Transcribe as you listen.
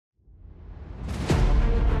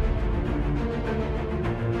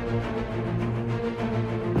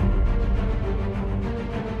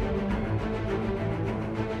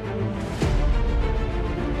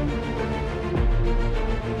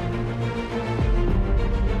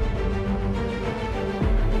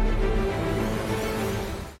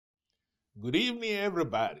Good evening,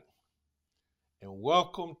 everybody, and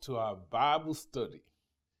welcome to our Bible study.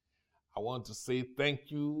 I want to say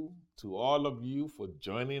thank you to all of you for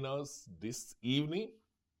joining us this evening.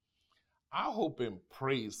 I hope and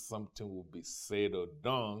pray something will be said or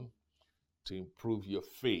done to improve your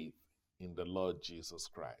faith in the Lord Jesus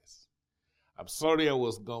Christ. I'm sorry I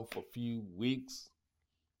was gone for a few weeks.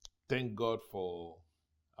 Thank God for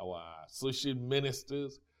our associate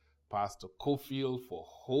ministers, Pastor Cofield, for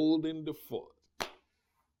holding the fort.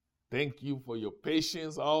 Thank you for your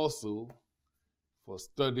patience also for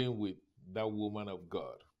studying with that woman of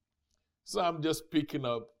God. So I'm just picking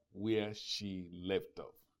up where she left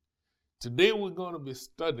off. Today we're going to be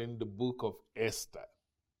studying the book of Esther.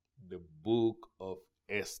 The book of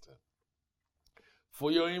Esther.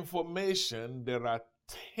 For your information, there are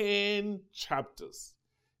 10 chapters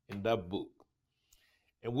in that book.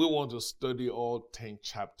 And we want to study all 10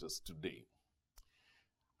 chapters today.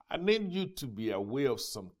 I need you to be aware of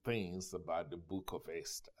some things about the book of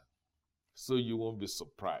Esther, so you won't be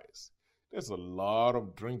surprised. There's a lot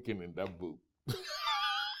of drinking in that book.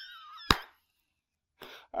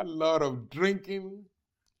 A lot of drinking,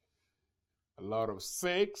 a lot of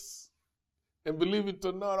sex, and believe it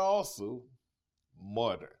or not, also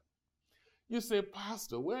murder. You say,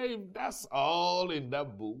 Pastor, well, if that's all in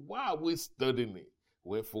that book, why are we studying it?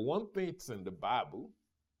 Well, for one thing, it's in the Bible.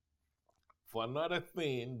 For another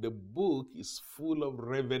thing, the book is full of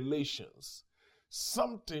revelations,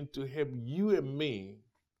 something to help you and me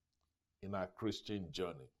in our Christian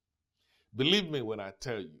journey. Believe me when I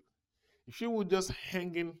tell you, if you were just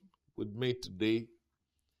hanging with me today,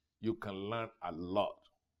 you can learn a lot.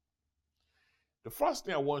 The first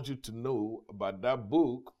thing I want you to know about that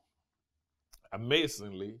book,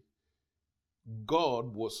 amazingly,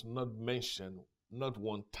 God was not mentioned not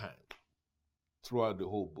one time throughout the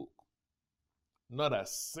whole book. Not a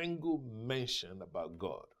single mention about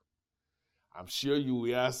God. I'm sure you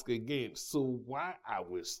will ask again, so why are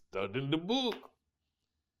we studying the book?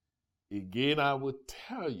 Again, I will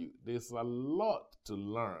tell you, there's a lot to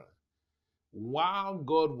learn. While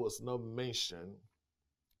God was not mentioned,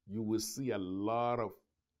 you will see a lot of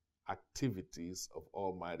activities of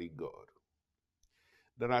Almighty God.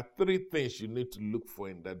 There are 3 things you need to look for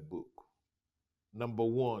in that book. Number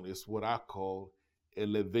 1 is what I call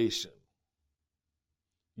elevation.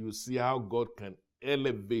 You will see how God can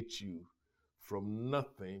elevate you from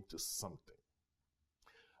nothing to something.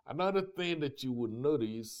 Another thing that you will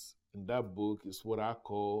notice in that book is what I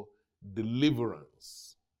call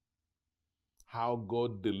deliverance. How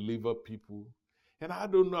God deliver people. And I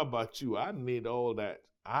don't know about you, I need all that.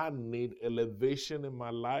 I need elevation in my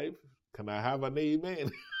life. Can I have an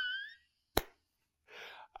amen?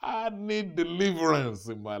 I need deliverance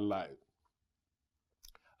in my life.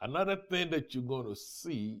 Another thing that you're going to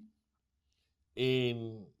see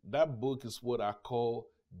in that book is what I call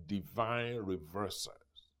divine reversals.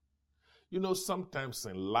 You know, sometimes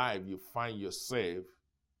in life you find yourself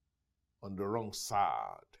on the wrong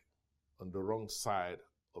side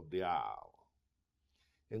of the aisle.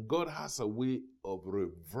 And God has a way of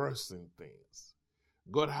reversing things.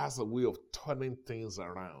 God has a way of turning things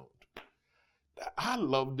around. I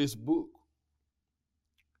love this book.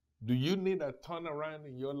 Do you need a turnaround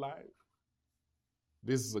in your life?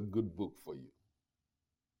 This is a good book for you.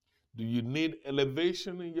 Do you need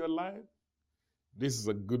elevation in your life? This is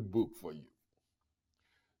a good book for you.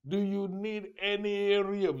 Do you need any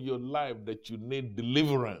area of your life that you need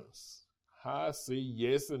deliverance? I say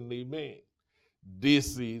yes and amen.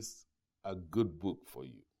 This is a good book for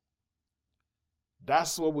you.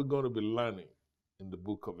 That's what we're going to be learning in the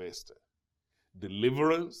book of Esther.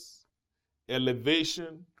 Deliverance,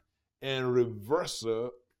 elevation, and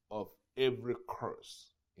reversal of every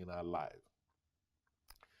curse in our life.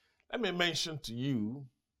 Let me mention to you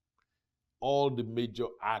all the major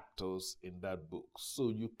actors in that book so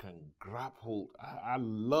you can grab hold. I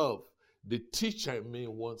love the teacher in me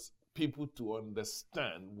wants people to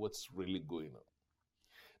understand what's really going on.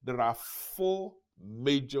 There are 4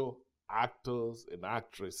 major actors and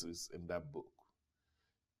actresses in that book.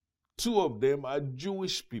 2 of them are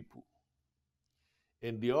Jewish people,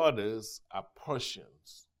 and the others are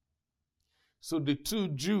Persians. So the 2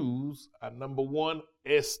 Jews are number 1,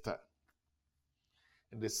 Esther.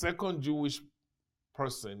 And the second Jewish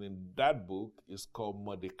person in that book is called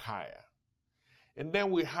Mordecai. And then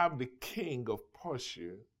we have the king of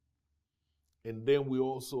Persia. And then we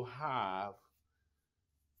also have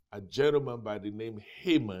a gentleman by the name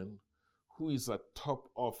Haman, who is a top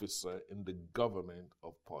officer in the government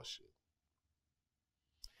of Persia.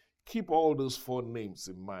 Keep all those 4 names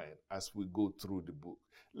in mind as we go through the book.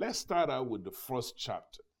 Let's start out with the first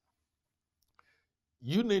chapter.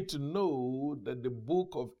 you need to know that the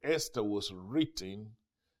book of Esther was written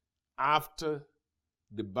after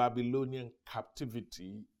the Babylonian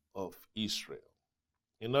captivity of Israel.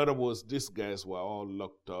 In other words, these guys were all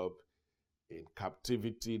locked up in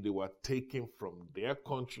captivity. They were taken from their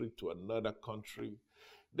country to another country.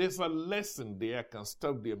 There's a lesson there. I can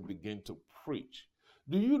stop there and begin to preach.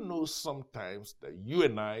 Do you know sometimes that you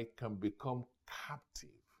and I can become captive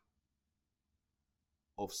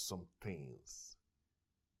of some things?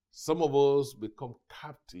 Some of us become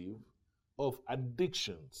captive of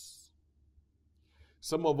addictions.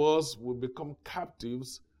 Some of us will become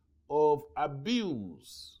captives of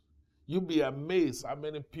abuse. You'll be amazed how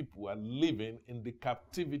many people are living in the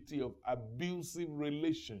captivity of abusive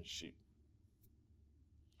relationship.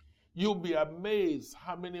 You'll be amazed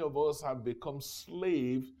how many of us have become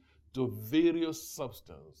slaves to various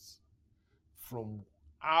substances, from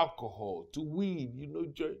alcohol to weed,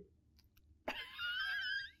 Joy.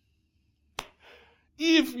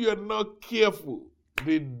 If you're not careful,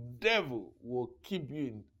 the devil will keep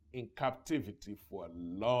you in captivity for a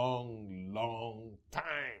long, long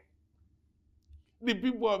time. The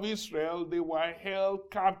people of Israel, they were held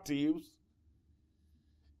captives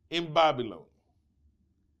in Babylon.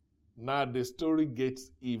 Now the story gets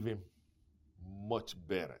even much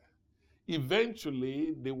better.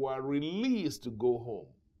 Eventually, they were released to go home.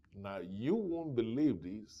 Now, you won't believe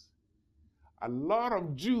this. A lot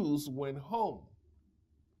of Jews went home.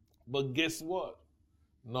 But guess what?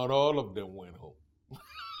 Not all of them went home.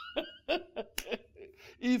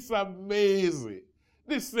 It's amazing.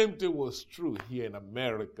 The same thing was true here in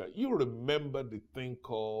America. You remember the thing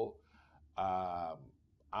called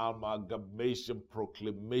amalgamation,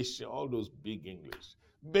 proclamation, all those big English.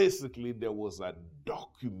 Basically, there was a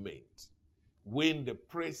document when the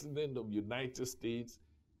President of the United States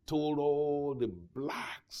told all the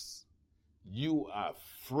blacks, you are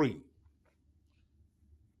free.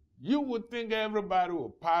 You would think everybody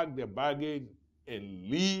would pack their baggage and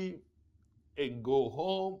leave and go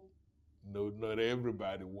home. No, not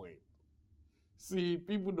everybody went. See,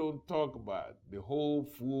 people don't talk about the whole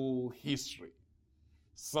full history.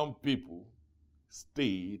 Some people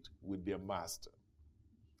stayed with their master.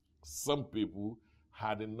 Some people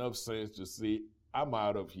had enough sense to say, I'm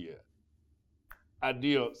out of here.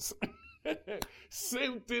 Adios.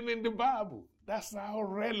 Same thing in the Bible. That's how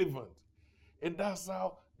relevant and that's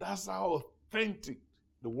how authentic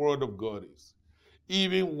the Word of God is.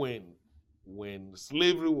 Even when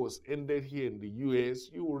slavery was ended here in the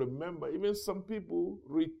U.S., you will remember even some people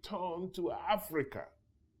returned to Africa.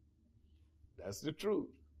 That's the truth.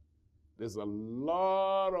 There's a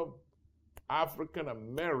lot of African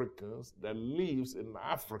Americans that lives in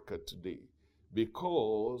Africa today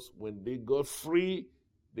because when they got free,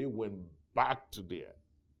 they went back to their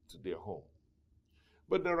home.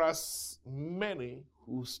 But there are many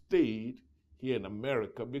who stayed here in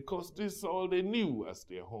America because this is all they knew as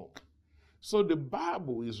their home. So the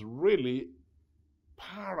Bible is really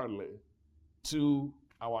parallel to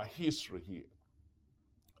our history here.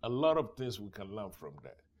 A lot of things we can learn from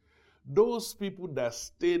that. Those people that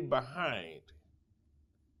stayed behind,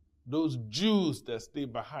 those Jews that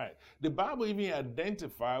stayed behind, the Bible even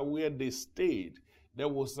identified where they stayed. There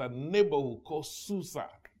was a neighborhood called Susa.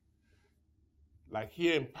 Like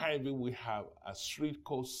here in Pineville, we have a street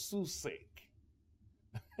called Susek.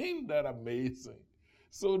 Ain't that amazing?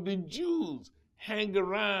 So the Jews hang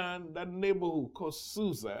around that neighborhood called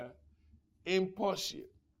Susa in Portia.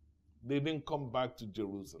 They didn't come back to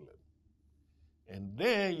Jerusalem. And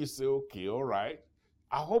then you say, okay, all right.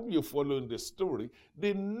 I hope you're following the story.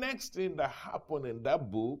 The next thing that happened in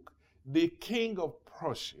that book, the king of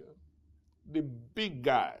Prussia, the big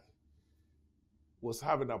guy, was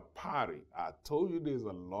having a party. I told you there's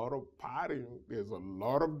a lot of partying. There's a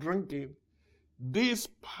lot of drinking. This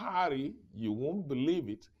party, you won't believe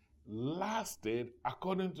it, lasted,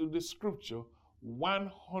 according to the scripture,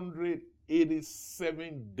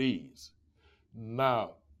 187 days.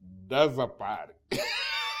 Now, that's a party.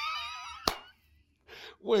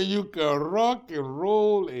 When you can rock and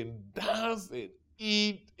roll and dance and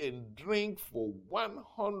eat and drink for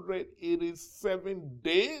 187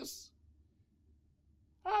 days.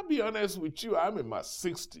 I'll be honest with you, I'm in my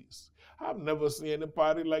 60s. I've never seen any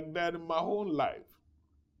party like that in my whole life.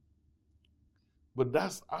 But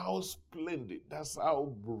that's how splendid, that's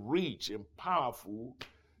how rich and powerful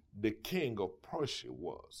the king of Prussia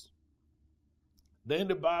was. Then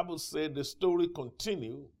the Bible said, the story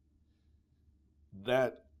continued,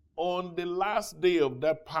 that on the last day of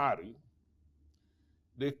that party,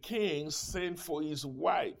 the king sent for his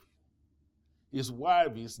wife. His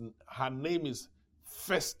wife, her name is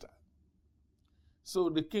Esther. So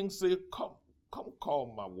the king said, come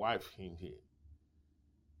call my wife in here.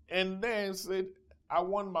 And then said, I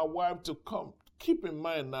want my wife to come. Keep in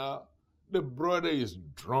mind now, the brother is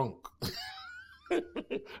drunk.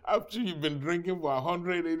 After you've been drinking for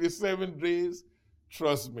 187 days,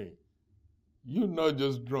 trust me, you're not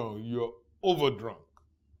just drunk, you're overdrunk.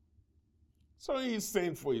 So he's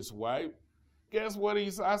saying for his wife. Guess what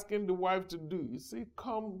he's asking the wife to do? He said,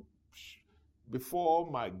 come before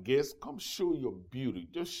all my guests, come show your beauty.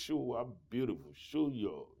 Just show how beautiful. Show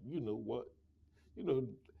your, you know what? You know,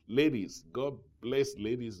 ladies, God bless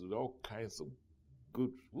ladies with all kinds of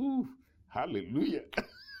good, hallelujah.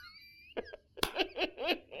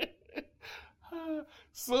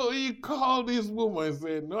 So he called this woman and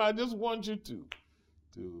said, no, I just want you to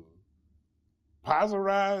pass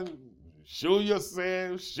around, show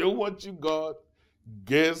yourself, show what you got.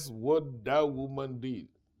 Guess what that woman did?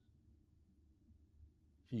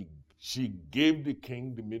 She gave the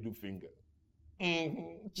king the middle finger.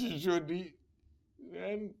 She sure did.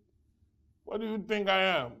 And what do you think I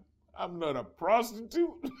am? I'm not a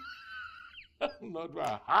prostitute. I'm not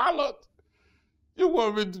a harlot. You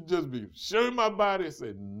want me to just be showing my body? I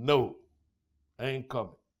said, no, I ain't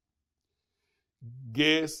coming.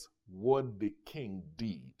 Guess what the king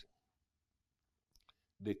did?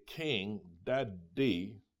 The king that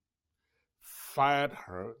day fired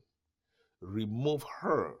her, removed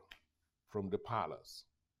her from the palace,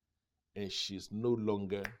 and she's no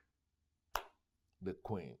longer the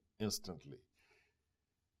queen instantly.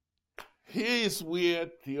 Here is where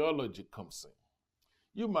theology comes in.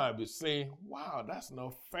 You might be saying, wow, that's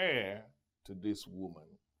not fair to this woman.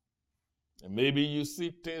 And maybe you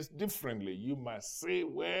see things differently. You might say,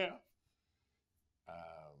 well,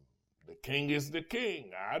 the king is the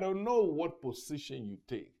king. I don't know what position you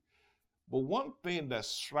take. But one thing that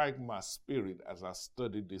strikes my spirit as I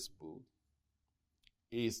study this book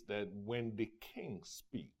is that when the king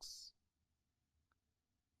speaks,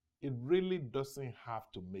 it really doesn't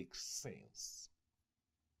have to make sense.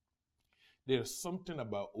 There's something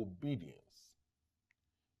about obedience.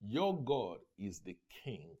 Your God is the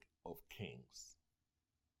King of Kings.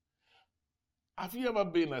 Have you ever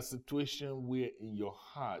been in a situation where in your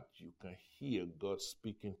heart you can hear God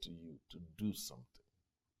speaking to you to do something?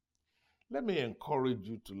 Let me encourage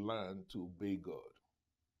you to learn to obey God,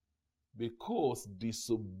 because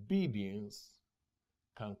disobedience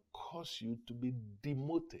can cause you to be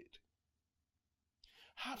demoted.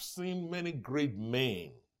 I've seen many great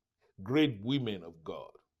men, great women of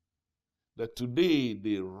God, that today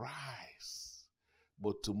they rise,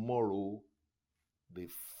 but tomorrow they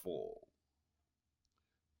fall.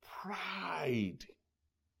 Pride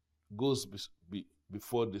goes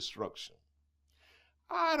before destruction.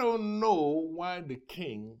 I don't know why the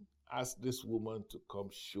king asked this woman to come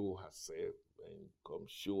show herself and come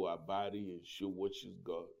show her body and show what she's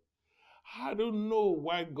got. I don't know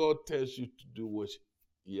why God tells you to do what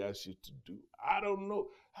he asks you to do. I don't know.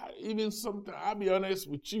 Even sometimes, I'll be honest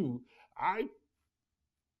with you, I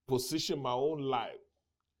position my own life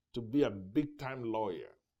to be a big-time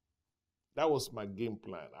lawyer. That was my game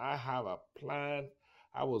plan. I have a plan.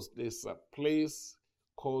 There's a place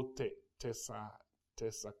called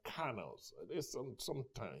Texarkanas. There's some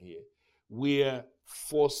town here where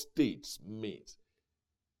 4 states meet.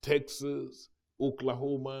 Texas,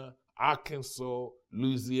 Oklahoma, Arkansas,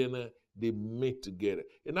 Louisiana, they meet together.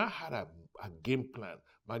 And I had a game plan.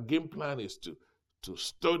 My game plan is to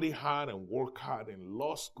study hard and work hard in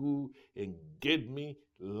law school and get me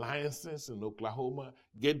license in Oklahoma,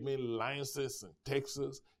 get me license in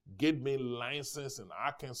Texas, get me license in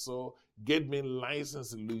Arkansas, get me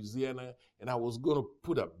license in Louisiana, and I was going to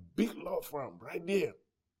put a big law firm right there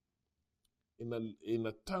in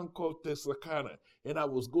a town called Texarkana, and I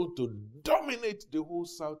was going to dominate the whole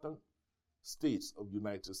southern states of the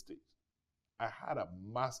United States. I had a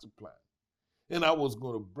master plan. And I was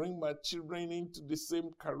going to bring my children into the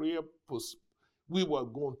same career. We were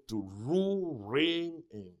going to rule, reign,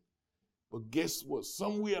 but guess what?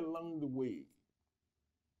 Somewhere along the way,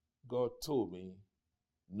 God told me,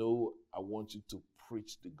 no, I want you to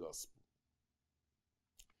preach the gospel.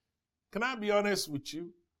 Can I be honest with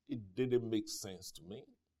you? It didn't make sense to me.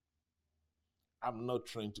 I'm not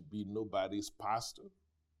trying to be nobody's pastor.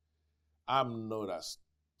 I'm not a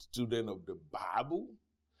student of the Bible.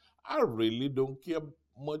 I really don't care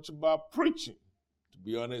much about preaching, to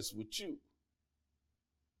be honest with you.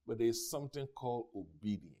 But there's something called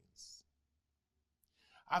obedience.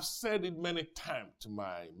 I've said it many times to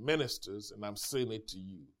my ministers, and I'm saying it to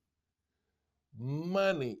you.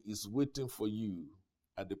 Money is waiting for you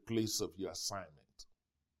at the place of your assignment.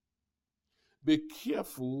 Be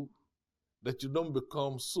careful that you don't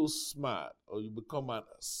become so smart or you become a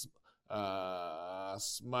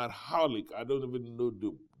smart-holic. I don't even know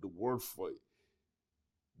the word for it.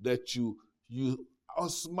 That you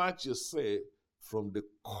outsmart yourself from the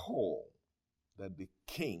call that the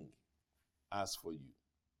king has for you.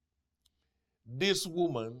 This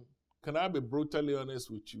woman, can I be brutally honest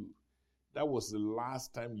with you? That was the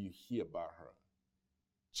last time you hear about her.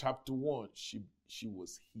 Chapter 1, she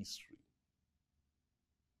was history.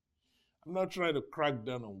 I'm not trying to crack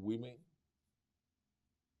down on women.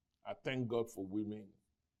 I thank God for women.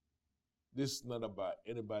 This is not about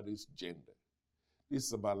anybody's gender. This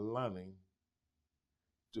is about learning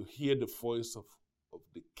to hear the voice of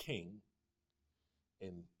the king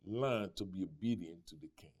and learn to be obedient to the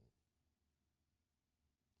king.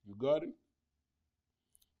 You got it?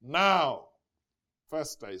 Now,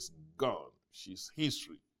 Esther is gone. She's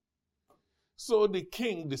history. So the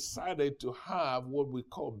king decided to have what we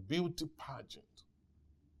call beauty pageant.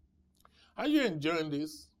 Are you enjoying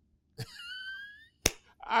this?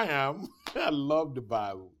 I am. I love the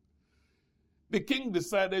Bible. The king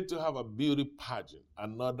decided to have a beauty pageant,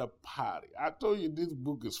 another party. I told you this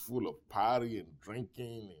book is full of party and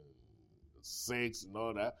drinking and sex and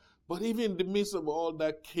all that. But even in the midst of all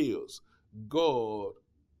that chaos, God,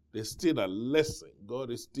 there's still a lesson. God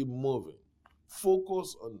is still moving.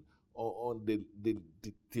 Focus on the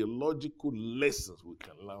theological lessons we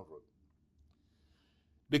can learn from.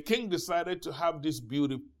 The king decided to have this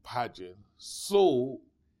beauty pageant so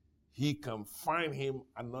he can find him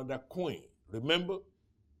another queen. Remember,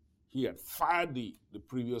 he had fired the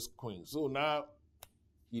previous queen. So now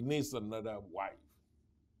he needs another wife.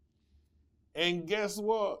 And guess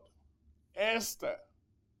what? Esther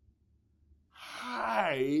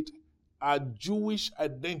hid a Jewish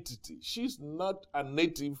identity. She's not a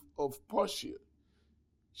native of Persia.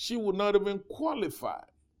 She would not even qualify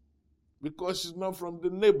because she's not from the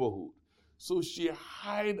neighborhood. So she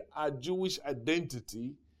hid a Jewish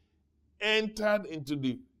identity, entered into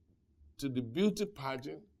the beauty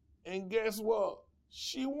pageant, and guess what?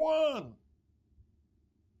 She won.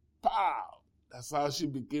 Pow! That's how she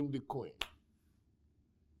became the queen.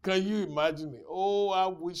 Can you imagine it? Oh, I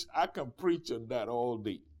wish I can preach on that all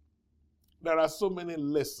day. There are so many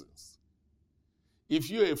lessons. If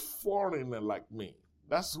you're a foreigner like me,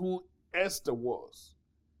 that's who Esther was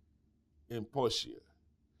in Persia.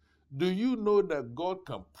 Do you know that God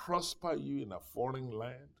can prosper you in a foreign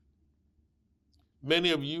land? Many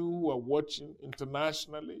of you who are watching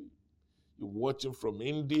internationally, you're watching from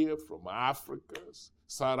India, from Africa,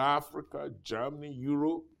 South Africa, Germany,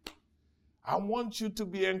 Europe. I want you to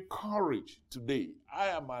be encouraged today. I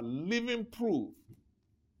am a living proof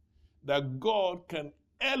that God can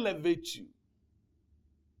elevate you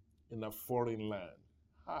in a foreign land.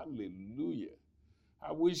 Hallelujah.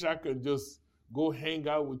 I wish I could just go hang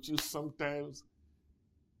out with you sometimes.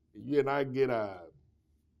 You and I get a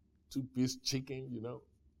 2-piece chicken,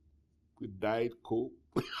 with Diet Coke.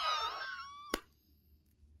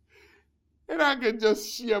 And I can just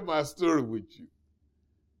share my story with you.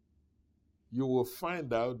 You will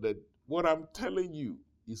find out that what I'm telling you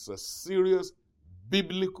is a serious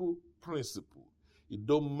biblical principle. It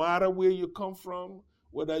don't matter where you come from,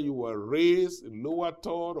 whether you were raised in Lower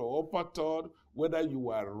Todd or Upper Todd, whether you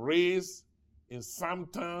were raised in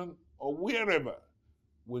Samtown or wherever.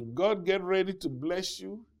 When God get ready to bless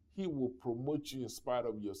you, he will promote you in spite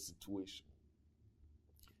of your situation.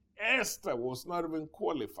 Esther was not even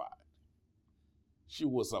qualified. She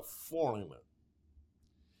was a foreigner.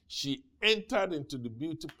 She entered into the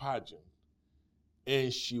beauty pageant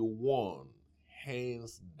and she won,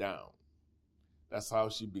 hands down. That's how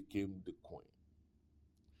she became the queen.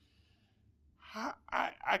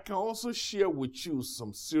 I can also share with you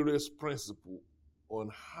some serious principle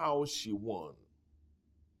on how she won.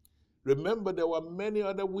 Remember, there were many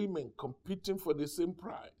other women competing for the same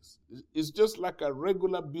prize. It's just like a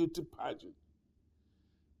regular beauty pageant.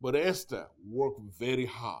 But Esther worked very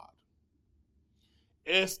hard.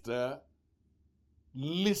 Esther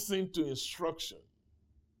listened to instruction.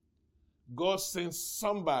 God sent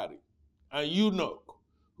somebody, a eunuch,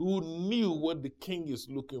 who knew what the king is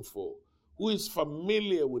looking for, who is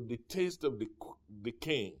familiar with the taste of the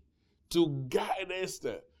king, to guide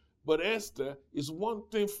Esther. But Esther, is one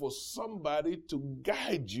thing for somebody to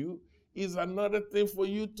guide you, is another thing for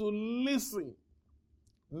you to listen.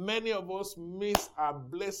 Many of us miss our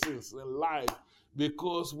blessings in life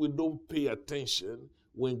because we don't pay attention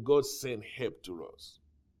when God sends help to us.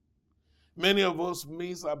 Many of us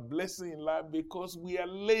miss our blessing in life because we are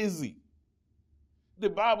lazy. The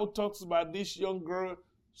Bible talks about this young girl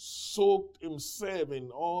soaked himself in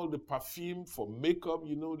all the perfume for makeup.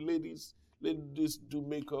 Ladies ladies do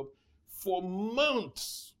makeup for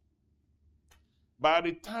months. By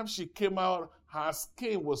the time she came out, her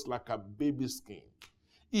skin was like a baby skin.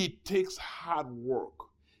 It takes hard work.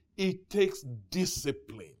 It takes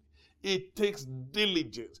discipline. It takes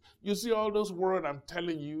diligence. You see all those words I'm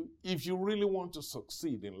telling you, if you really want to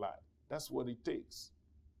succeed in life, that's what it takes.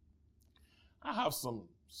 I have some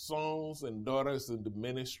sons and daughters in the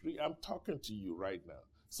ministry. I'm talking to you right now.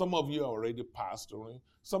 Some of you are already pastoring.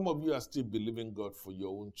 Some of you are still believing God for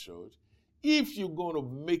your own church. If you're going to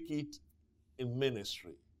make it in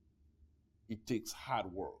ministry, it takes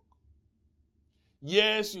hard work.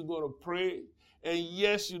 Yes, you're going to pray, and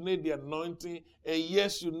yes, you need the anointing, and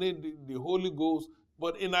yes, you need the Holy Ghost,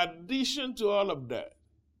 but in addition to all of that,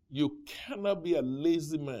 you cannot be a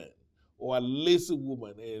lazy man or a lazy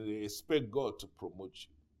woman and expect God to promote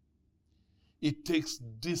you. It takes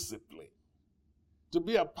discipline. To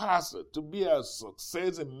be a pastor, to be a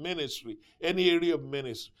success in ministry, any area of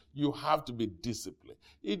ministry, you have to be disciplined.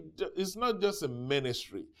 It's not just a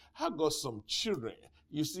ministry. I got some children.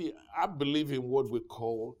 You see, I believe in what we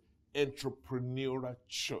call entrepreneurial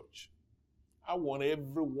church. I want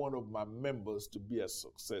every one of my members to be a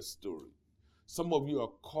success story. Some of you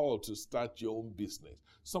are called to start your own business.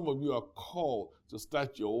 Some of you are called to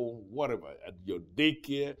start your own whatever, at your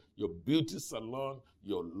daycare, your beauty salon,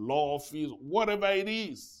 your law office, whatever it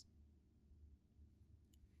is.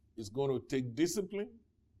 It's going to take discipline.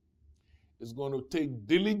 It's going to take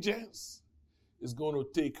diligence. It's going to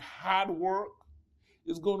take hard work.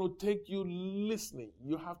 It's going to take you listening.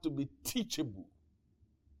 You have to be teachable.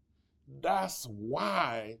 That's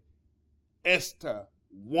why Esther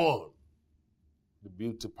won the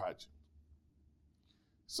beauty pageant.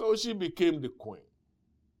 So she became the queen.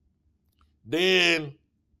 Then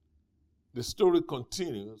the story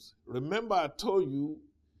continues. Remember, I told you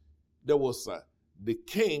there was the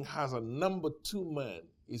king has a number 2 man.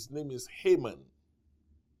 His name is Haman.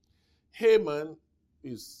 Haman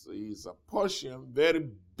is a Persian, very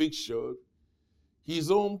big shot. His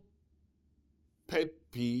own pet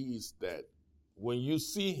peeve is that when you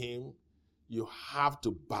see him, you have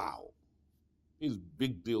to bow. It's a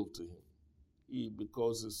big deal to him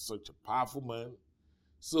because he's such a powerful man.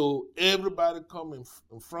 So everybody come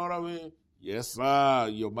in front of him, yes, sir,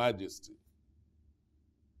 your majesty.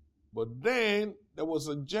 But then there was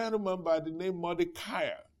a gentleman by the name Mordecai,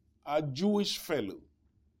 a Jewish fellow,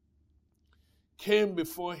 came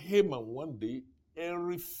before Haman one day and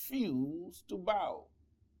refused to bow.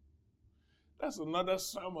 That's another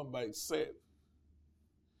sermon by itself.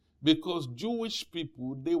 Because Jewish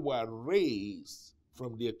people, they were raised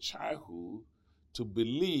from their childhood to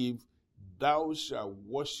believe thou shalt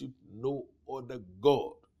worship no other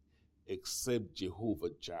God except Jehovah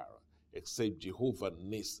Jireh, except Jehovah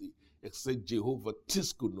Nissi, except Jehovah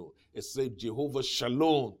Tiskunu, except Jehovah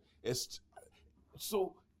Shalom.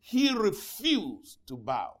 So he refused to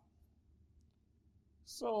bow.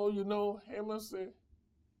 So, Haman said,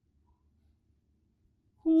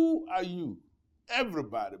 who are you?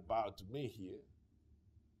 Everybody bowed to me here.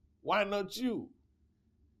 Why not you?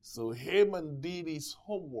 So Haman did his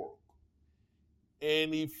homework,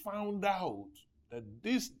 and he found out that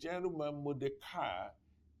this gentleman Mordecai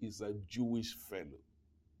is a Jewish fellow.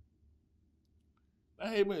 Now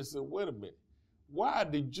Haman said, wait a minute, why are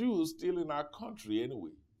the Jews still in our country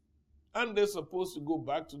anyway? Aren't they supposed to go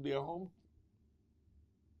back to their home?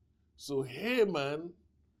 So Haman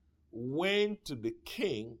went to the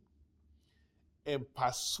king and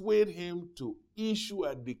persuade him to issue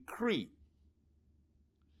a decree.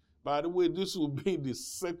 By the way, this will be the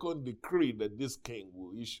second decree that this king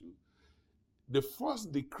will issue. The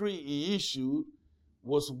first decree he issued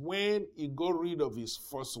was when he got rid of his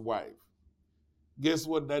first wife. Guess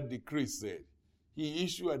what that decree said? He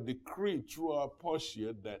issued a decree throughout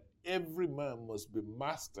Persia that every man must be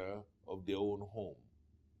master of their own home.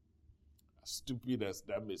 As stupid as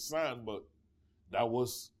that may sound, but that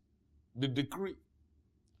was the decree.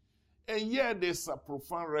 And yet there's a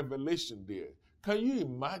profound revelation there. Can you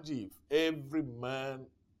imagine if every man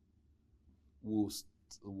will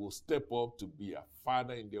step up to be a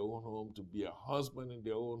father in their own home, to be a husband in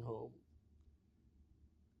their own home?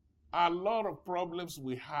 A lot of problems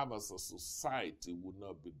we have as a society would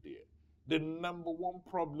not be there. The number one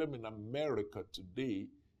problem in America today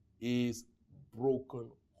is broken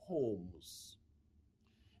homes.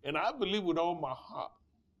 And I believe with all my heart,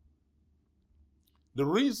 the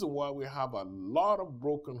reason why we have a lot of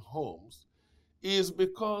broken homes is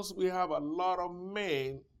because we have a lot of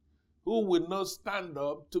men who will not stand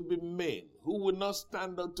up to be men, who will not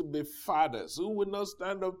stand up to be fathers, who will not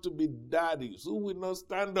stand up to be daddies, who will not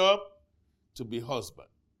stand up to be husbands.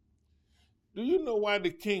 Do you know why the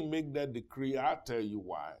king made that decree? I'll tell you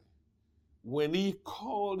why. When he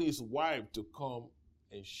called his wife to come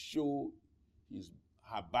and show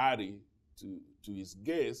her body to his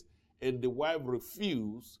guests, and the wife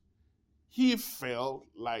refused, he felt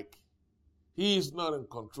like he is not in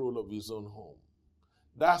control of his own home.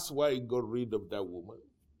 That's why he got rid of that woman.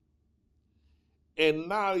 And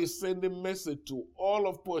now he's sending a message to all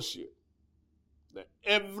of Persia that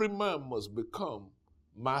every man must become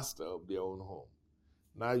master of their own home.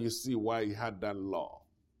 Now you see why he had that law.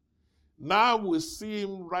 Now we see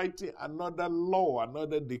him writing another law,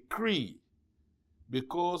 another decree,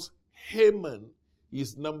 because Haman,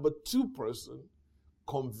 his number 2 person,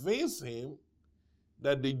 convinced him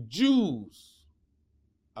that the Jews,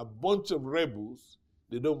 a bunch of rebels,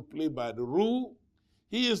 they don't play by the rule.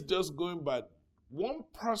 He is just going by one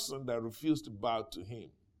person that refused to bow to him.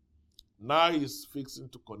 Now he's fixing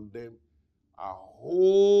to condemn a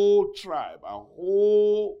whole tribe, a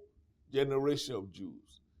whole generation of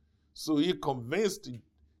Jews. So he convinced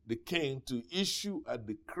the king to issue a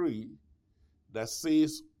decree that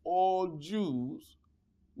says all Jews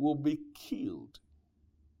will be killed.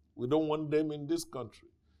 We don't want them in this country.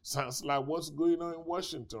 Sounds like what's going on in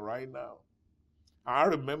Washington right now. I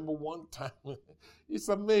remember one time, it's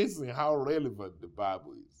amazing how relevant the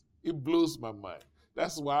Bible is. It blows my mind.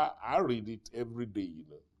 That's why I read it every day, you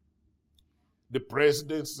know. The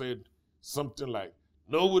president said something like,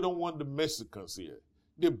 no, we don't want the Mexicans here.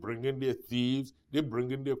 They bring in their thieves, they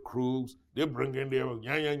bring in their crooks, they bring in their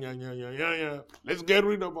Let's get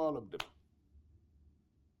rid of all of them.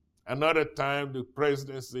 Another time the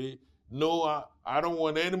president said, no, I don't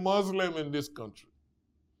want any Muslim in this country.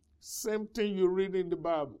 Same thing you read in the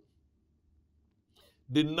Bible.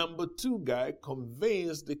 The number 2 guy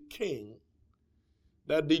convinced the king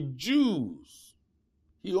that the Jews,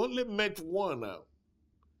 he only met one out,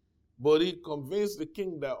 but he convinced the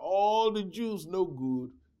king that all the Jews no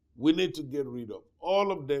good, we need to get rid of.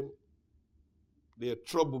 All of them, they are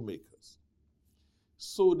troublemakers.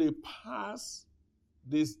 So they passed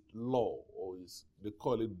this law, or they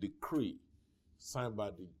call it decree, signed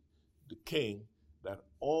by the king, that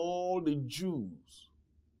all the Jews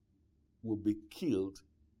will be killed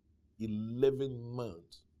 11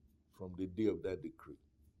 months from the day of that decree.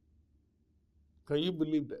 Can you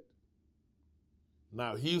believe that?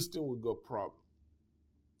 Now Houston will got problem.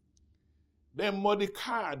 Then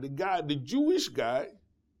Mordecai, the Jewish guy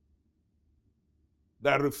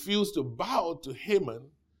that refused to bow to Haman,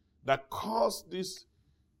 that caused this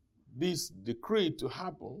decree to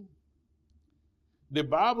happen, the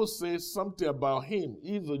Bible says something about him.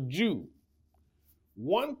 He's a Jew.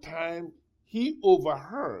 One time, he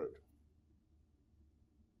overheard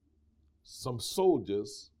some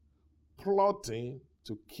soldiers plotting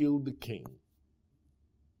to kill the king.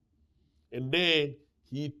 And then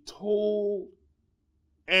he told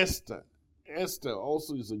Esther. Esther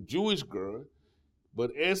also is a Jewish girl,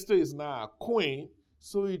 but Esther is now a queen.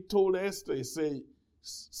 So he told Esther, he said,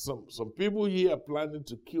 some people here are planning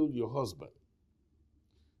to kill your husband.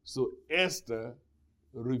 So Esther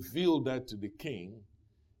revealed that to the king,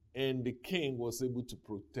 and the king was able to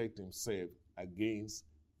protect himself against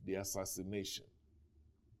the assassination.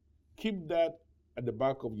 Keep that at the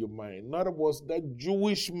back of your mind. In other words, that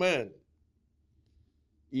Jewish man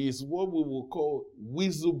is what we will call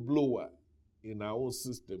whistleblower in our own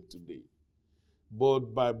system today.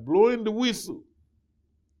 But by blowing the whistle,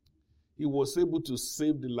 he was able to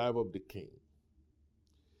save the life of the king.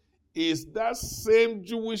 Is that same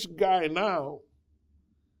Jewish guy now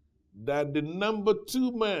that the number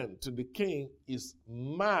 2 man to the king is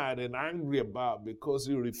mad and angry about because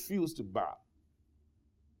he refused to bow.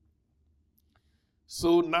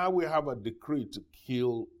 So now we have a decree to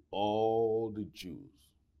kill all the Jews.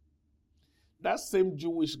 That same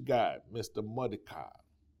Jewish guy, Mr. Mordecai,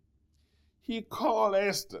 he called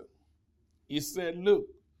Esther. He said, look,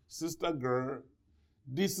 sister girl,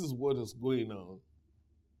 this is what is going on.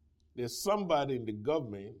 There's somebody in the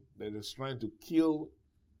government that is trying to kill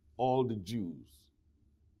all the Jews.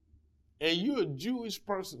 And you're a Jewish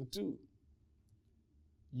person too.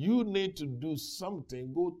 You need to do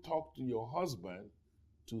something. Go talk to your husband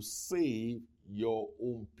to save your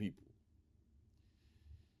own people.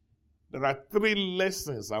 There are 3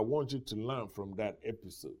 lessons I want you to learn from that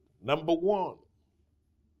episode. Number 1,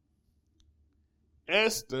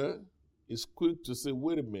 Esther is quick to say,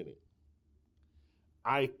 wait a minute.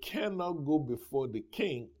 I cannot go before the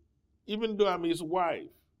king, even though I'm his wife.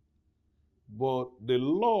 But the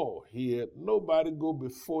law here, nobody go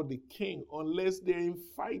before the king unless they're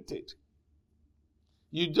invited.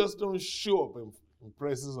 You just don't show up in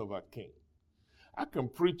presence of a king. I can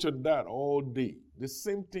preach on that all day. The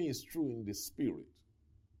same thing is true in the spirit.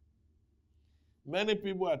 Many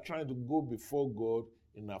people are trying to go before God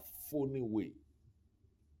in a phony way.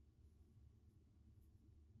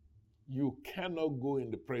 You cannot go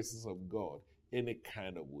in the presence of God any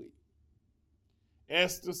kind of way.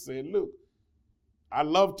 Esther said, look, I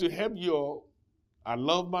love to help you all. I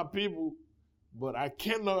love my people, but I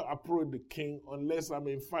cannot approach the king unless I'm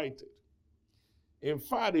invited. In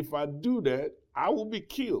fact, if I do that, I will be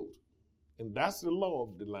killed. And that's the law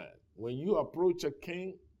of the land. When you approach a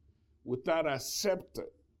king without accepting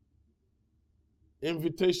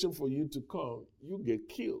invitation for you to come, you get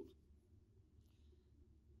killed.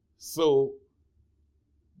 So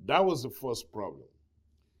that was the first problem.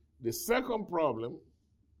 The second problem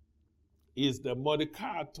is that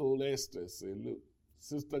Mordecai told Esther, say, look,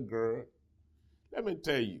 sister girl, let me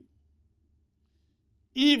tell you,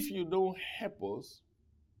 if you don't help us,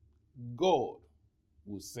 God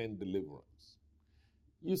will send deliverance.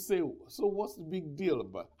 You say, so what's the big deal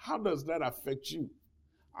about? How does that affect you?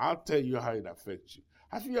 I'll tell you how it affects you.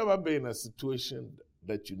 Have you ever been in a situation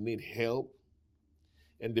that you need help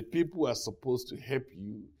and the people who are supposed to help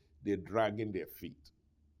you, they're dragging their feet?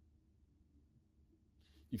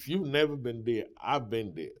 If you've never been there, I've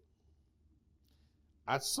been there.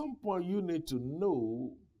 At some point, you need to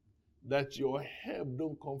know that your help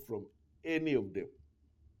don't come from any of them.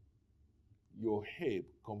 Your help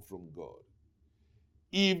comes from God.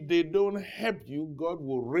 If they don't help you, God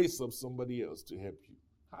will raise up somebody else to help you.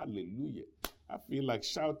 Hallelujah. I feel like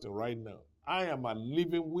shouting right now. I am a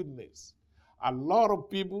living witness. A lot of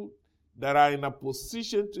people that are in a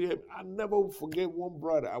position to help. I never will forget one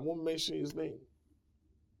brother. I won't mention his name.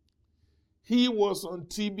 He was on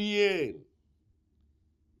TBN.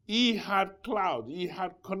 He had cloud. He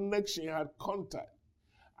had connection. He had contact.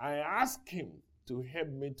 I asked him to help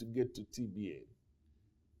me to get to TBN.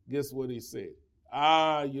 Guess what he said?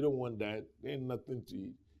 You don't want that. There ain't nothing to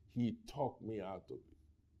eat. He talked me out of it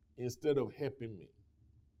instead of helping me.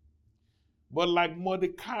 But like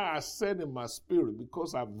Mordecai, I said in my spirit,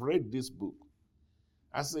 because I've read this book,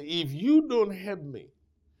 I said, if you don't help me,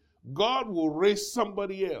 God will raise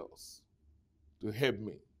somebody else to help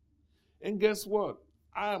me. And guess what?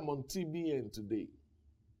 I am on TBN today.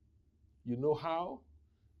 You know how?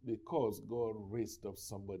 Because God raised up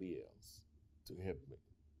somebody else to help me.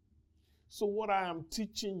 So what I am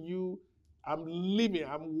teaching you, I'm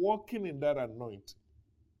walking in that anointing.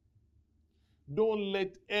 Don't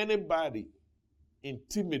let anybody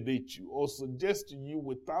intimidate you or suggest to you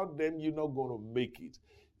without them you're not going to make it.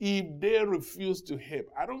 If they refuse to help,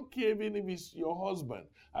 I don't care even if it's your husband,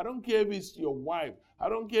 I don't care if it's your wife, I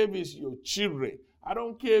don't care if it's your children, I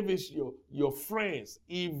don't care if it's your friends.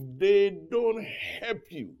 If they don't help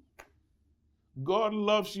you, God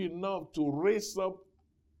loves you enough to raise up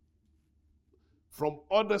from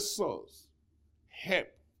other sources help.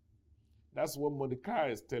 That's what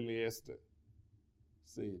Mordecai is telling Esther.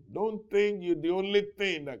 Say, don't think you're the only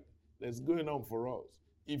thing that's going on for us.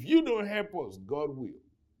 If you don't help us, God will.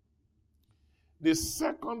 The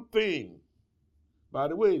second thing, by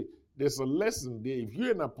the way, there's a lesson there. If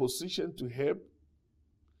you're in a position to help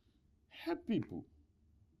people.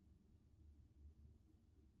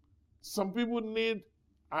 Some people need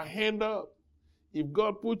a hand up. If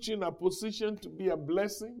God puts you in a position to be a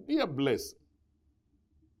blessing, be a blessing.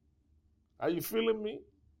 Are you feeling me?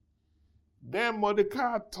 Then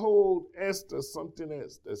Mordecai told Esther something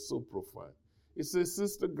else that's so profound. He says,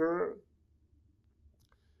 sister girl,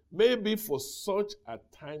 maybe for such a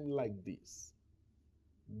time like this,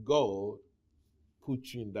 God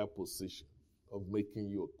put you in that position of making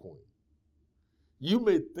you a queen. You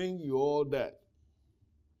may think you're all that.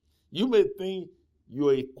 You may think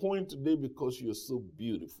you're a queen today because you're so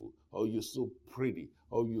beautiful, or you're so pretty,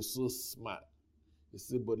 or you're so smart. He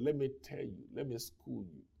said, but let me tell you, let me school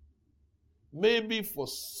you. Maybe for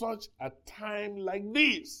such a time like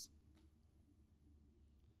this,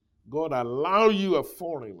 God allow you, a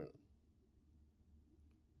foreigner,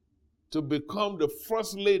 to become the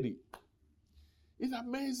first lady. It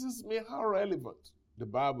amazes me how relevant the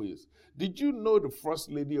Bible is. Did you know the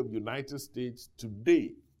first lady of the United States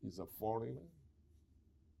today is a foreigner?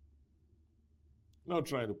 Not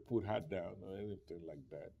trying to put her down or anything like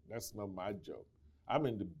that. That's not my job. I'm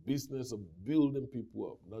in the business of building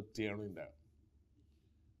people up, not tearing down.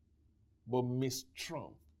 But Miss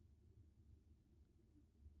Trump,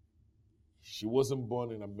 she wasn't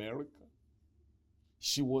born in America.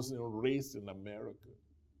 She wasn't raised in America.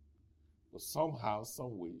 But somehow,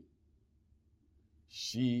 some way,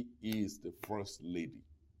 she is the first lady.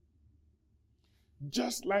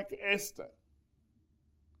 Just like Esther.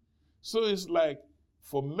 So it's like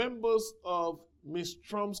for members of Miss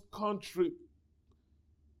Trump's country,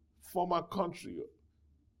 former country,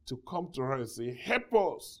 to come to her and say, help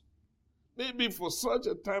us. Maybe for such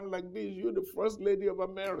a time like this, you're the First Lady of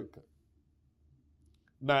America.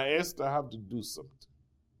 Now Esther have to do something.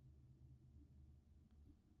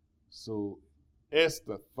 So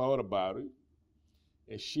Esther thought about it,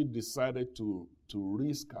 and she decided to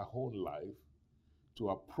risk her own life to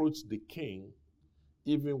approach the king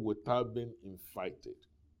even without being invited.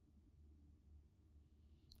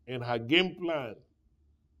 And her game plan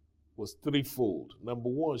was threefold. Number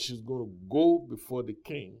one, she's going to go before the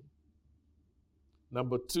king.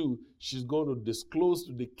 Number two, she's going to disclose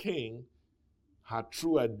to the king her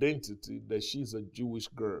true identity, that she's a Jewish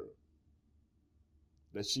girl,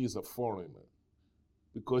 that she's a foreigner,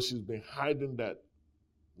 because she's been hiding that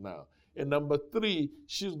now. And number three,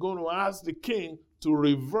 she's going to ask the king to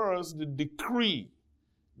reverse the decree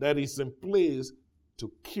that is in place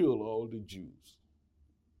to kill all the Jews.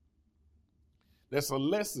 There's a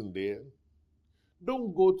lesson there.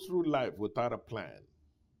 Don't go through life without a plan.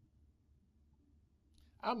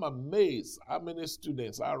 I'm amazed how many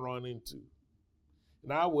students I run into.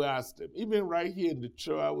 And I will ask them, even right here in the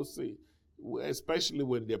church, I will say, especially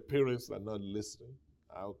when their parents are not listening,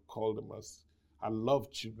 I'll call them. I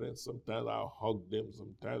love children. Sometimes I'll hug them.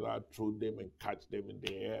 Sometimes I'll throw them and catch them in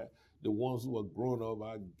the air. The ones who are grown up,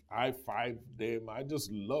 I high-five them. I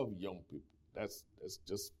just love young people. That's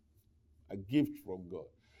just a gift from God.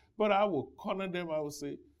 But I will corner them. I will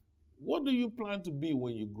say, what do you plan to be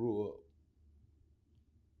when you grow up?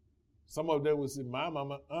 Some of them will say, my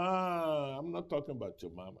mama. I'm not talking about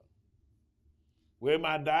your mama. Well,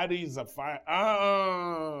 my daddy is a fire.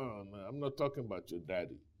 No, I'm not talking about your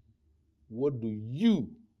daddy. What do you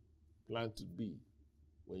plan to be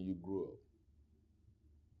when you grow up?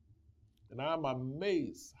 And I'm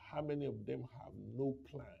amazed how many of them have no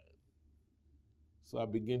plan. So I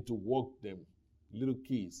begin to walk them, little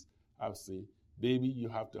kids. I say, baby, you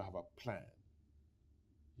have to have a plan.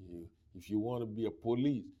 If you want to be a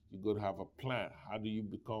police, you got to have a plan. How do you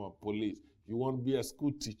become a police? If you want to be a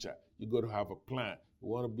school teacher, you got to have a plan. You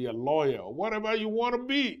want to be a lawyer or whatever you want to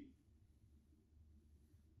be.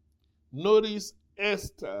 Notice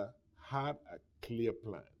Esther had a clear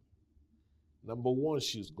plan. Number one,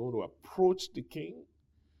 she's going to approach the king.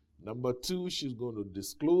 Number two, she's going to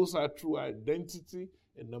disclose her true identity.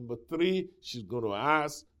 And number three, she's going to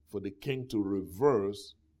ask for the king to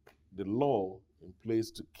reverse the law in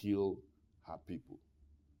place to kill her people.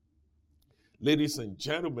 Ladies and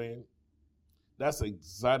gentlemen, that's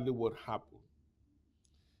exactly what happened.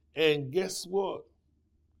 And guess what?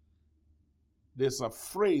 There's a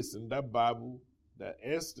phrase in that Bible that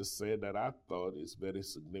Esther said that I thought is very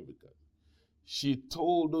significant. She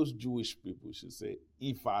told those Jewish people, she said,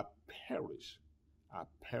 if I perish, I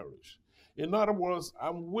perish. In other words,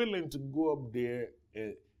 I'm willing to go up there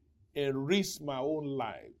and risk my own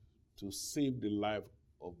life to save the life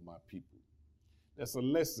of my people. There's a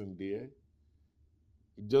lesson there.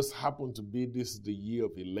 It just happened to be this is the year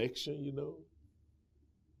of election, you know.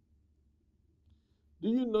 Do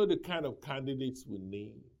you know the kind of candidates we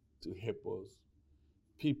need to help us?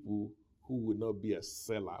 People who will not be a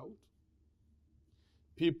sellout.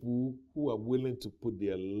 People who are willing to put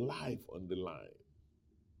their life on the line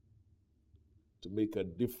to make a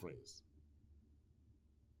difference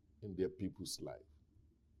in their people's life.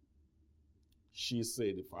 She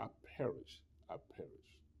said, if I perish, I perish.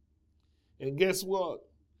 And guess what?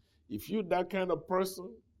 If you're that kind of person,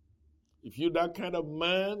 if you're that kind of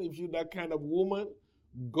man, if you're that kind of woman,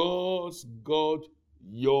 God's got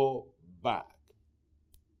your back.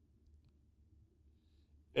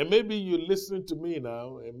 And maybe you're listening to me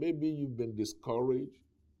now, and maybe you've been discouraged,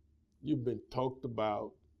 you've been talked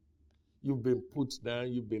about, you've been put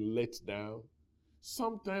down, you've been let down,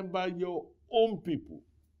 sometimes by your own people.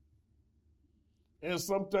 And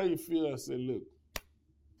sometimes you feel and say, look,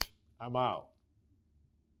 I'm out.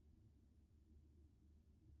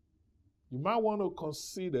 You might want to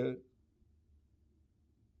consider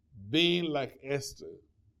being like Esther.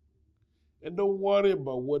 And don't worry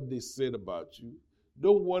about what they said about you.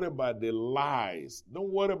 Don't worry about the lies. Don't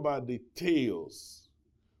worry about the tales.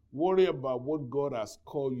 Worry about what God has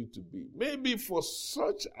called you to be. Maybe for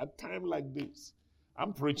such a time like this.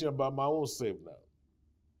 I'm preaching about my own self now.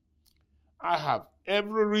 I have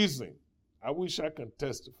every reason, I wish I can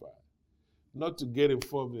testify, not to get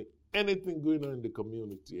involved in anything going on in the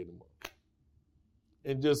community anymore.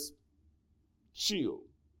 And just chill,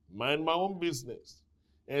 mind my own business,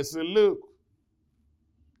 and say, look,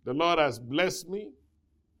 the Lord has blessed me.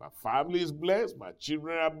 My family is blessed. My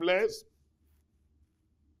children are blessed.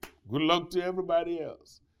 Good luck to everybody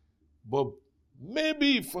else. But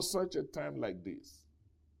maybe for such a time like this,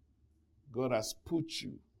 God has put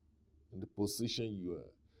you in the position you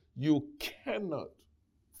are. You cannot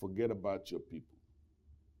forget about your people.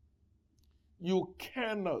 You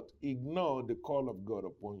cannot ignore the call of God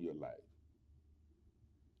upon your life.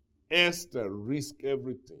 Esther risked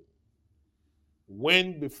everything,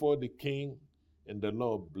 went before the king, and the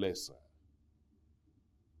Lord blessed her.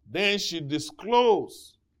 Then she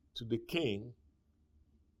disclosed to the king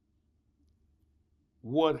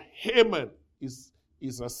what Haman, his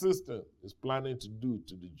assistant, is planning to do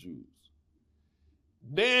to the Jews.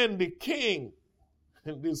 Then the king,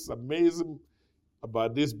 and this is amazing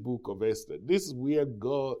about this book of Esther, this is where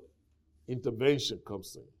God intervention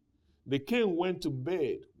comes in. The king went to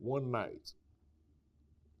bed one night.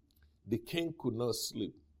 The king could not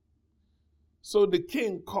sleep. So the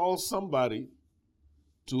king called somebody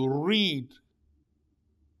to read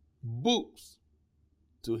books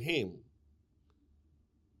to him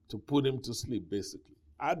to put him to sleep, basically.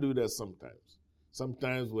 I do that sometimes.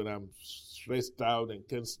 Sometimes when I'm stressed out and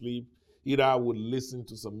can't sleep, either I would listen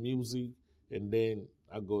to some music and then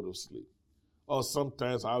I go to sleep. Or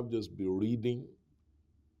sometimes I'll just be reading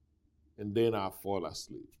and then I'll fall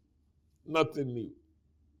asleep. Nothing new.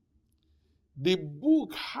 The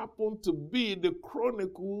book happened to be the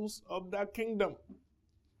chronicles of that kingdom.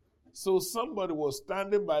 So somebody was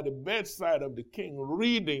standing by the bedside of the king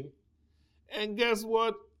reading, and guess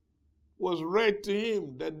what was read to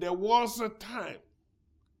him? That there was a time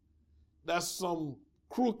that some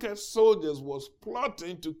crooked soldiers was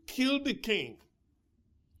plotting to kill the king.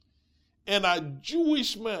 And a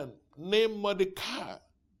Jewish man named Mordecai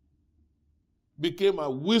became a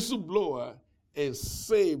whistleblower and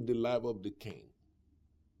saved the life of the king.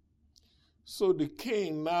 So the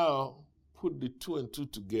king now put the two and two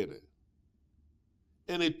together.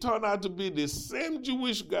 And it turned out to be the same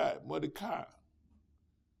Jewish guy, Mordecai,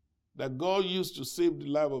 that God used to save the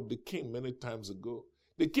life of the king many times ago.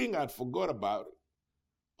 The king had forgot about it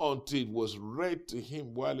until it was read to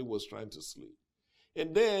him while he was trying to sleep.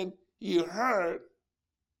 And then he heard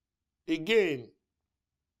again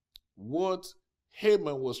what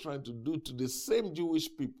Haman was trying to do to the same Jewish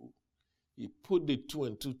people. He put the two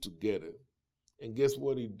and two together. And guess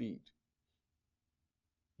what he did?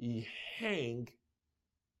 He hanged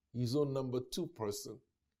his own number two person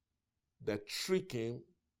that tricked him,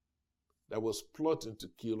 that was plotting to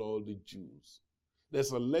kill all the Jews.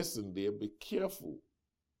 There's a lesson there. Be careful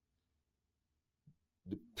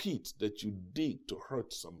the pit that you dig to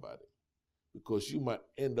hurt somebody, because you might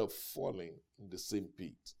end up falling in the same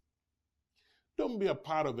pit. Don't be a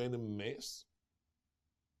part of any mess.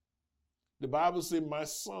 The Bible says, my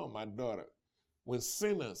son, my daughter, when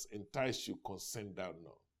sinners entice you, consent thou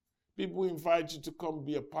not. People invite you to come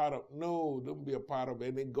be a part of, no, don't be a part of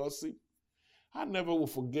any gossip. I never will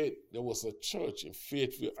forget, there was a church in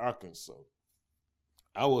Fayetteville, Arkansas.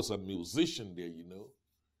 I was a musician there,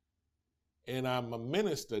 and I'm a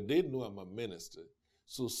minister. They know I'm a minister.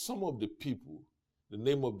 So some of the people, the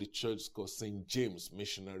name of the church is called St. James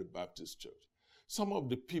Missionary Baptist Church. Some of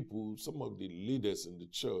the people, some of the leaders in the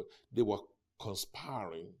church, they were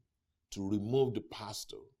conspiring to remove the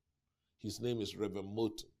pastor. His name is Reverend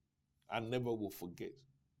Moten. I never will forget.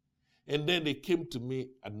 And then they came to me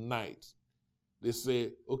at night. They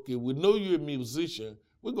said, okay, we know you're a musician.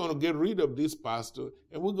 We're going to get rid of this pastor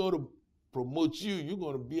and we're going to promote you. You're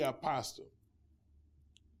going to be our pastor.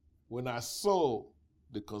 When I saw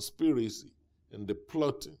the conspiracy and the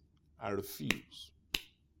plotting, I refused.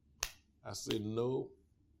 I said, no,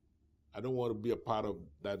 I don't want to be a part of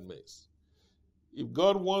that mess. If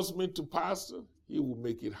God wants me to pastor, he will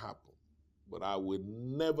make it happen. But I would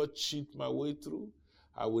never cheat my way through.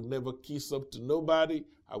 I would never kiss up to nobody.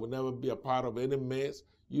 I would never be a part of any mess.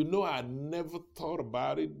 I never thought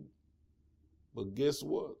about it. But guess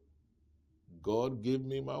what? God gave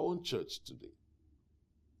me my own church today.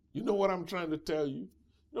 You know what I'm trying to tell you?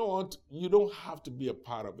 You don't have to be a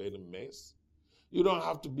part of any mess. You don't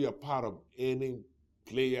have to be a part of any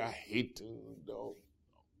player hating.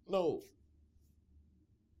 No.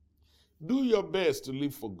 Do your best to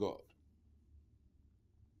live for God.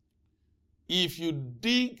 If you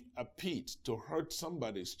dig a pit to hurt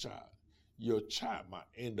somebody's child, your child might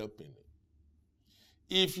end up in it.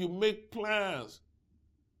 If you make plans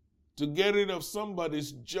to get rid of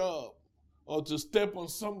somebody's job or to step on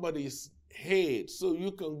somebody's head so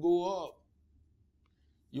you can go up,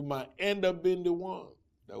 you might end up being the one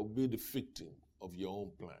that will be the victim of your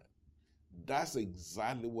own plan. That's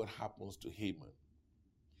exactly what happens to Haman.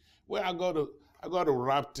 Well, I got to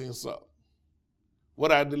wrap things up.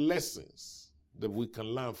 What are the lessons that we can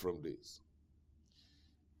learn from this.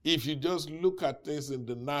 If you just look at things in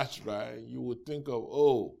the natural, you would think of,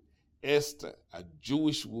 oh, Esther, a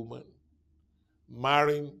Jewish woman,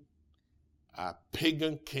 marrying a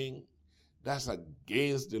pagan king. That's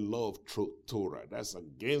against the law of Torah. That's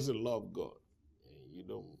against the law of God.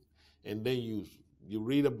 And then you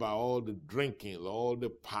read about all the drinking, all the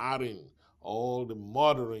partying, all the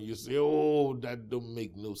murdering. You say, oh, that don't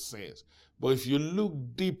make no sense. But if you look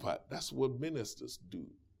deeper, that's what ministers do.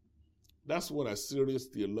 That's what are serious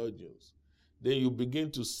theologians. Then you begin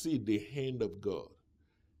to see the hand of God.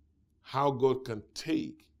 How God can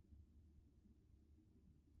take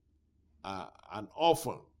an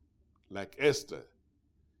orphan like Esther.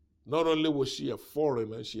 Not only was she a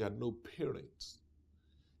foreigner, she had no parents.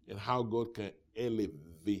 And how God can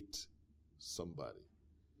elevate somebody.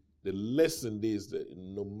 The lesson is that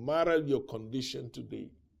no matter your condition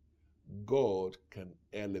today, God can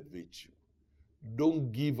elevate you.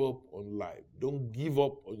 Don't give up on life. Don't give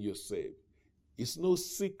up on yourself. It's no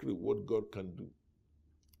secret what God can do.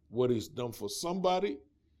 What He's done for somebody,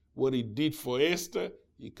 what He did for Esther,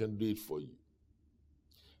 He can do it for you.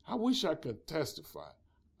 I wish I could testify.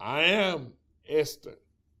 I am Esther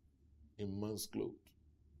in man's clothes.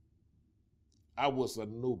 I was a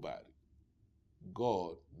nobody.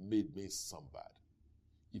 God made me somebody.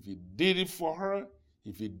 If He did it for her,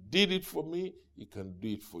 if He did it for me, He can do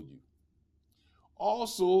it for you.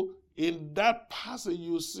 Also, in that passage,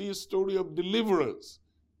 you see a story of deliverance.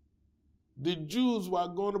 The Jews were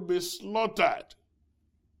going to be slaughtered.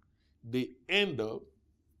 They end up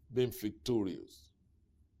being victorious.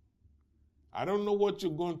 I don't know what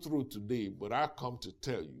you're going through today, but I come to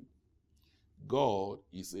tell you, God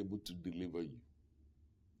is able to deliver you.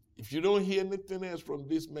 If you don't hear anything else from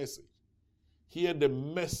this message, hear the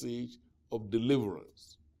message of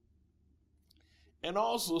deliverance. And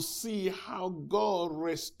also see how God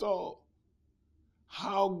restored,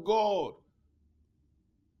 how God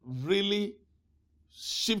really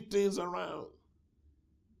shifted things around.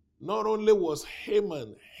 Not only was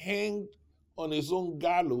Haman hanged on his own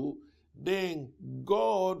gallows, then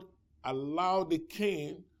God allowed the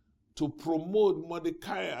king to promote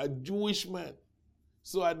Mordecai, a Jewish man.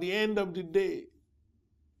 So at the end of the day,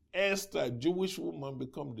 Esther, a Jewish woman,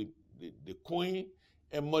 become the queen,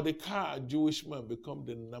 and Mordecai, a Jewish man, become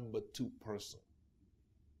the number 2 person.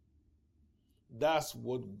 That's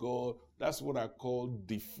what I call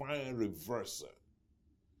divine reversal.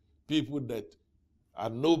 People that are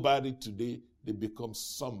nobody today, they become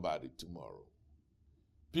somebody tomorrow.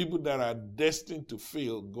 People that are destined to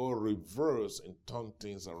fail, God reverse and turn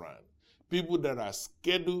things around. People that are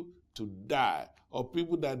scheduled to die, or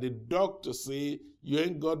people that the doctor say, you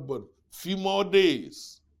ain't got but few more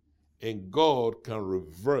days, and God can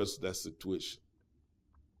reverse that situation.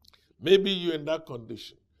 Maybe you're in that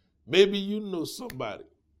condition. Maybe you know somebody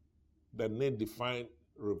that need divine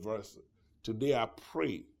reversal. Today I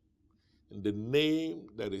pray in the name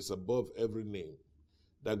that is above every name,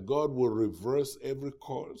 that God will reverse every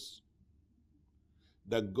course,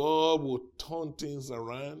 that God will turn things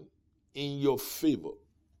around in your favor,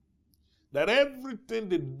 that everything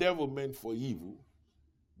the devil meant for evil,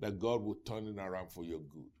 that God will turn it around for your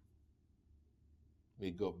good.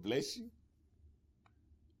 May God bless you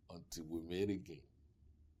until we meet again.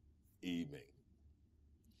 Amen.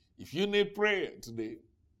 If you need prayer today,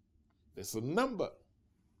 there's a number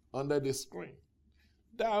under the screen.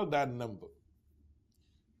 Dial that number.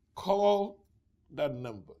 Call that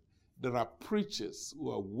number. There are preachers who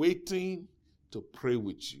are waiting to pray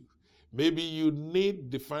with you. Maybe you need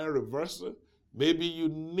divine reversal. Maybe you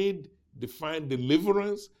need divine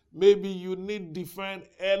deliverance. Maybe you need divine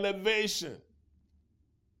elevation.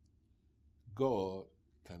 God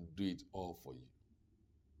can do it all for you.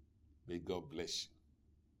 May God bless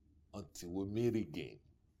you. Until we meet again.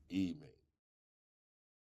 Amen.